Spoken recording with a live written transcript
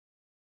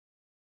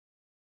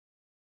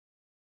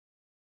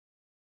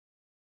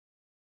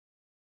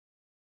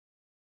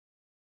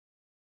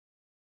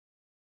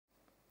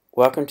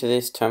Welcome to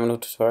this terminal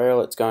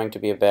tutorial. It's going to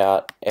be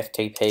about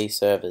FTP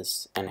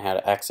servers and how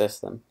to access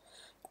them.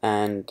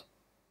 And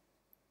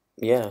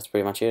yeah, that's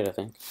pretty much it, I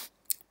think.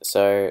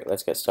 So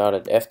let's get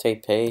started.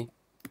 FTP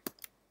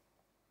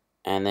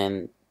and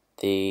then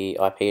the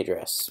IP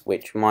address,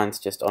 which mine's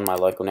just on my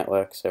local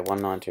network, so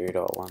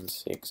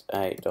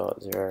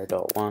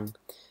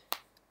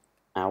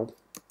 192.168.0.1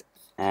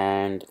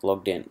 and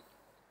logged in.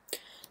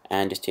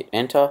 And just hit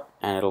enter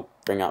and it'll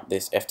bring up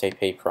this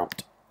FTP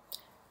prompt.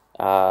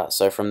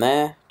 So from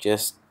there,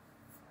 just,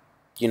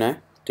 do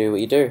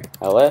what you do.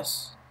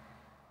 ls,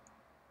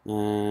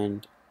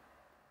 and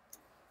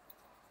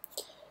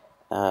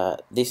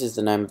this is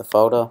the name of the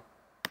folder.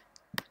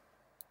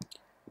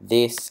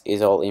 This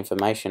is all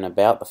information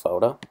about the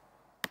folder.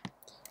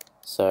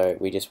 So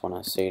we just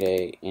want to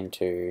cd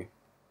into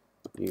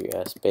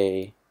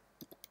USB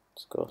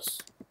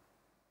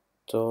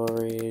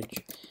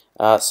storage.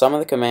 Some of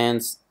the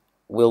commands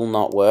will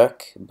not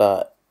work,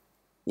 but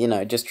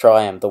just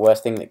try them. The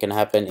worst thing that can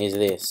happen is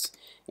this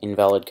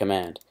invalid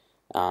command.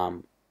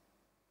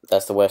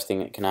 That's the worst thing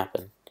that can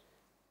happen.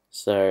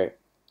 So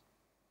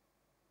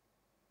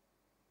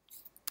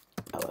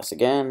ls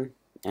again,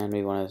 and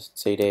we want to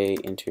cd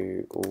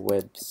into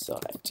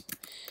website.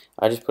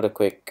 I just put a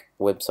quick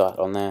website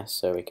on there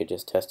so we could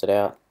just test it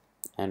out,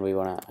 and we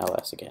want to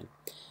ls again.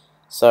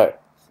 So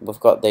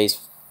we've got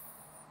these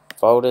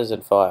folders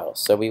and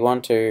files. So we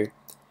want to,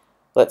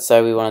 let's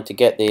say we wanted to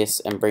get this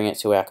and bring it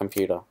to our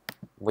computer.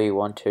 We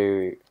want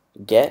to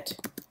get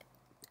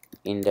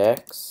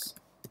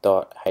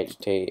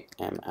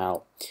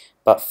index.html.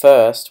 But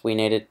first we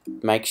need to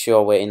make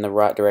sure we're in the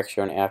right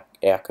direction on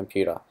our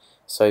computer.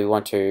 So you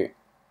want to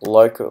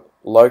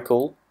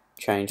local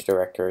change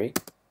directory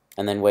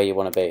and then where you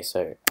want to be.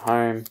 So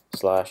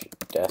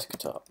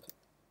home/desktop.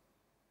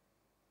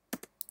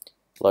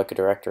 Local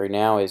directory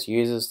now is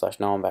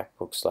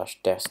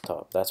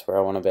users/no-one-backbook/desktop. That's where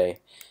I want to be.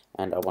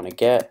 And I want to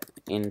get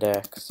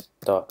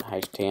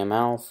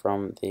index.html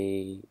from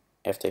the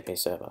FTP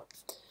server.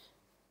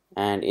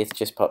 And it's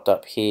just popped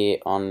up here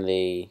on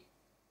the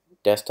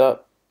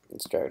desktop.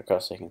 Let's drag it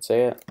across so you can see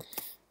it.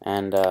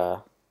 And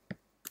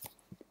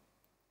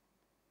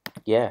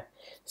yeah,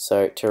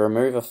 so to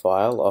remove a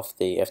file off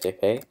the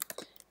FTP,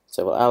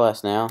 so we'll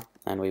ls now,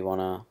 and we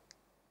want to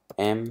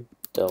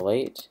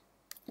mdelete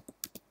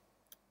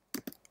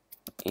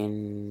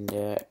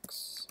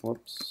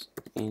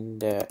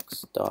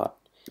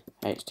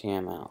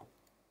index.html.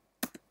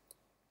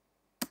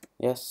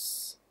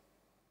 Yes.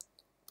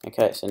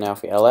 Okay, so now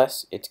if we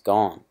ls, it's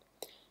gone.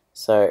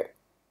 So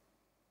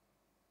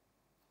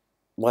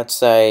let's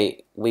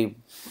say we,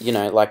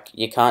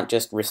 you can't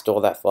just restore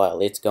that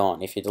file. It's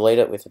gone. If you delete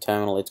it with the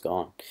terminal, it's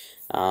gone.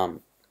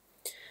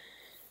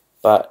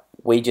 But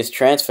we just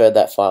transferred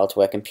that file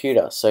to our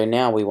computer. So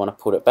now we want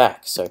to put it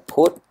back. So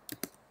put,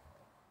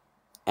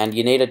 and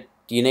you need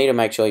to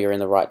make sure you're in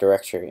the right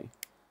directory.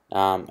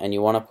 And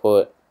you want to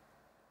put,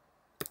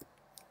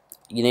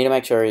 you need to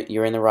make sure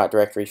you're in the right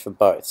directory for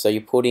both. So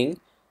you're putting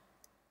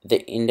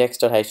the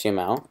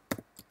index.html.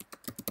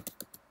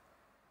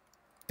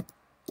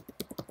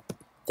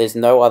 There's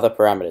no other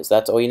parameters.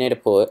 That's all you need to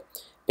put,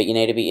 but you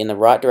need to be in the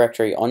right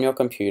directory on your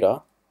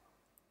computer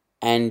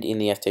and in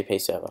the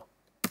FTP server.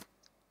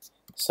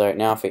 So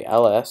now if we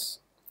ls,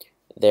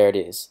 there it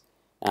is.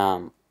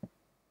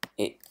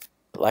 It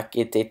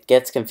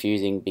gets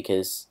confusing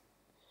because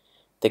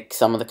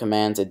some of the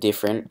commands are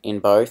different in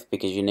both,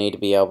 because you need to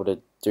be able to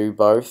do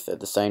both at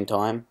the same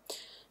time.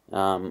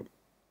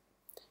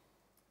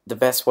 The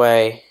best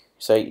way,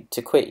 so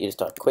to quit, you just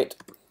type quit.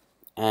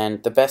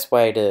 And the best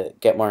way to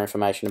get more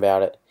information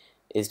about it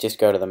is just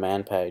go to the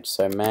man page.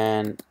 So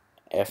man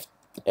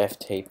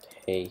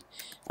FTP.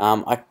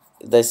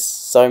 There's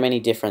so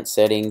many different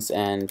settings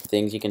and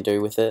things you can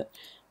do with it.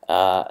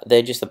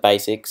 They're just the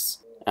basics.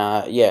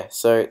 Yeah,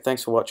 so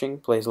thanks for watching.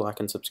 Please like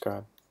and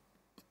subscribe.